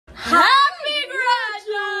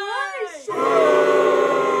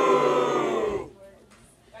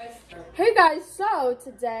So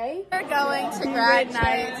today we're going to grad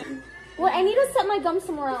night. Well, I need to set my gum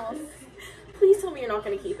somewhere else. Please tell me you're not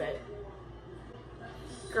gonna keep it.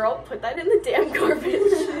 Girl, put that in the damn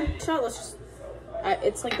garbage. So let's just,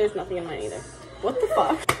 it's like there's nothing in mine either. What the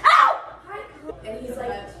fuck? Ow! And he's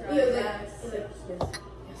like,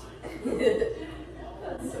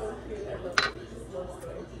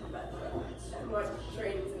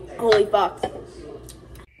 holy fuck.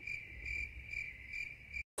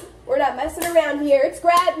 We're not messing around here. It's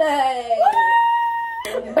grad night.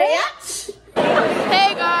 Bitch!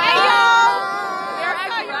 Hey guys! Hey y'all! We're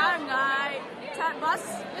at grad night. Bus.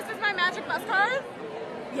 This is my magic bus card.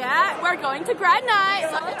 Yeah, we're going to grad night.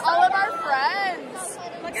 All of our friends.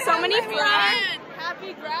 So many friends.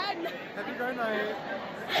 Happy grad night. Happy grad night.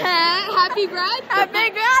 Happy grad. Happy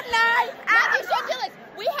grad night. Matthew, Shedulus.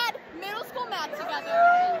 We had middle school math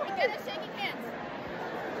together. Together shaking hands.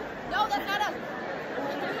 No, that's not us.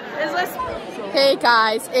 Is this? Hey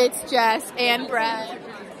guys, it's Jess and Brett.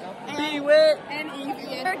 Be-wit. And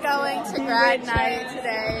Evie. We're going to grad night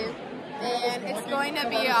today. And it's going to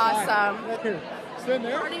be awesome. Here, stand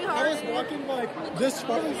there. I was walking like this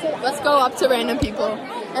far. Let's go up to random people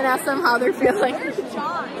and ask them how they're feeling.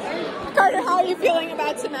 Carter, how are you feeling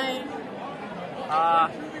about tonight?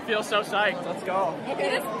 Feel so psyched. Let's go. Okay,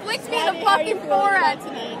 this flicked me in the fucking forehead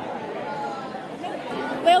tonight.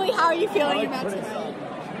 Lily, how are you feeling about tonight?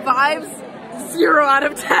 Vibes 0 out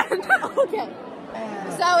of 10. Okay.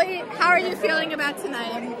 Zoe, how are you feeling about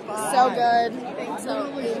tonight? So good. Thanks, so.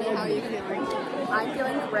 Amy, how are you feeling? I'm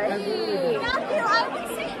feeling great. Matthew, I would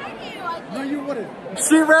say hi to you. No, you wouldn't.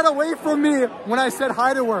 She ran away from me when I said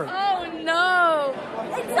hi to her. Oh no.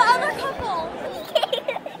 It's the other couple.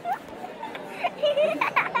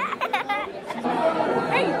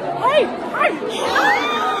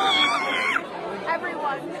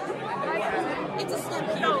 Everyone. It's a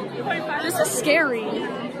scary. This is scary.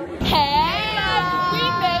 Hey, we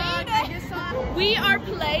made it. We are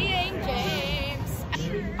playing games.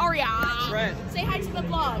 Aria, say hi to the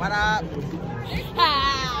vlog. What up?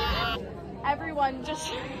 Hi. Everyone,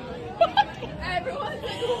 just everyone.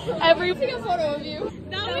 Take a photo of you.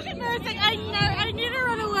 That was embarrassing. I need to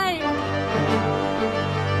run away.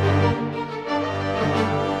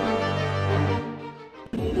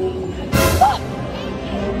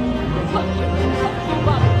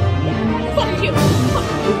 Fuck you.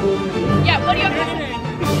 Yeah, what do you have to say?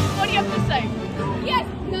 What do you have to say? Yes,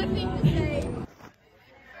 nothing to say.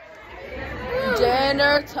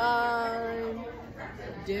 Dinner time.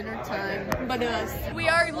 Dinner time. But us. We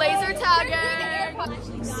are laser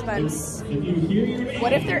tagging. Spence.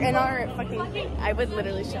 What if they're in our fucking... I would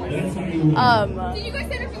literally show you. Did you guys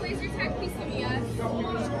sign up for laser tag PCBS?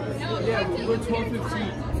 No, Yeah, we're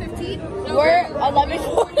 12:15. 15? No, We're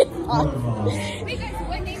 11:45. Hey guys,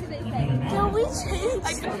 what name did they say? Can we change?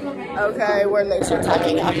 Okay, we're laser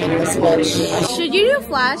tagging up in this bitch. Should you do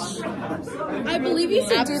flash? I believe you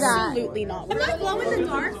should do that. Absolutely not. Am I glow in the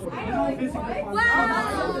dark?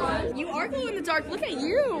 Wow! You are glow in the dark. Look at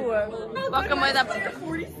you. Welcome with up.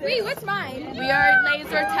 Wait, what's mine? We are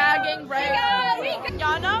laser tagging right now.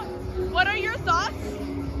 Yana, what are your thoughts?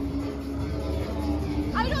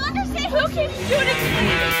 I don't understand who keeps doing it to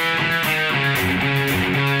me.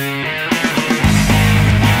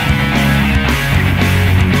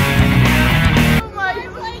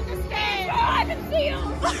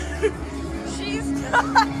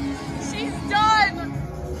 She's done.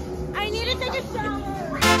 I need to take a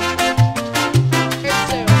shower.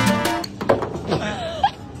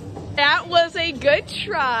 That was a good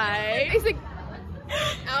try. Is it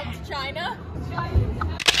out to China?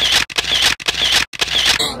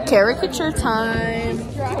 Caricature time.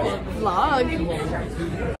 Vlog.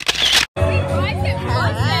 We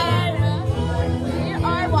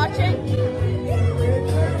are watching.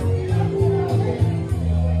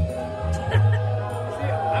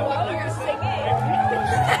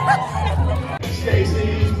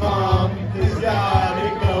 Stacy's mom has got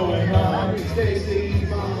it going on. Stacy's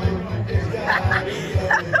mom has got it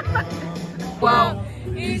going on. Wow.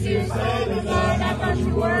 Easier said than done. I thought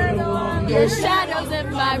you were the one. Your shadows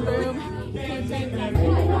in my room. Can't take that.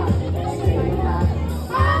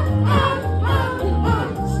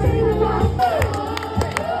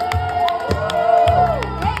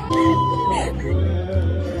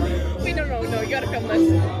 Wait, no, you gotta film this.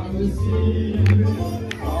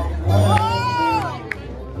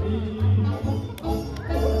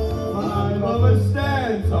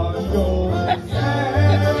 Stands on your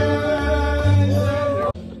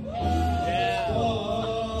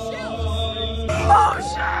Oh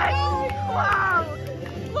shit! Wow!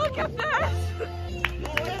 Look at this!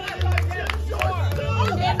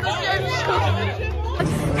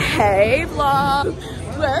 Hey vlog,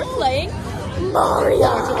 we're playing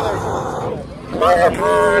Mario Kart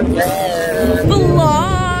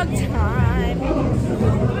vlog time.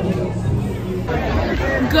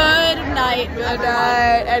 Good night,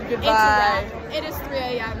 and goodbye. It is 3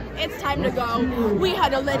 a.m. It's time to go. We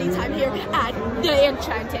had a lady time here at the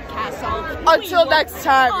Enchanted Castle. Until next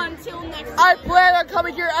time. Until next time. I plan on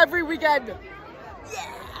coming here every weekend.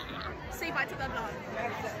 Yeah. Say bye to the vlog.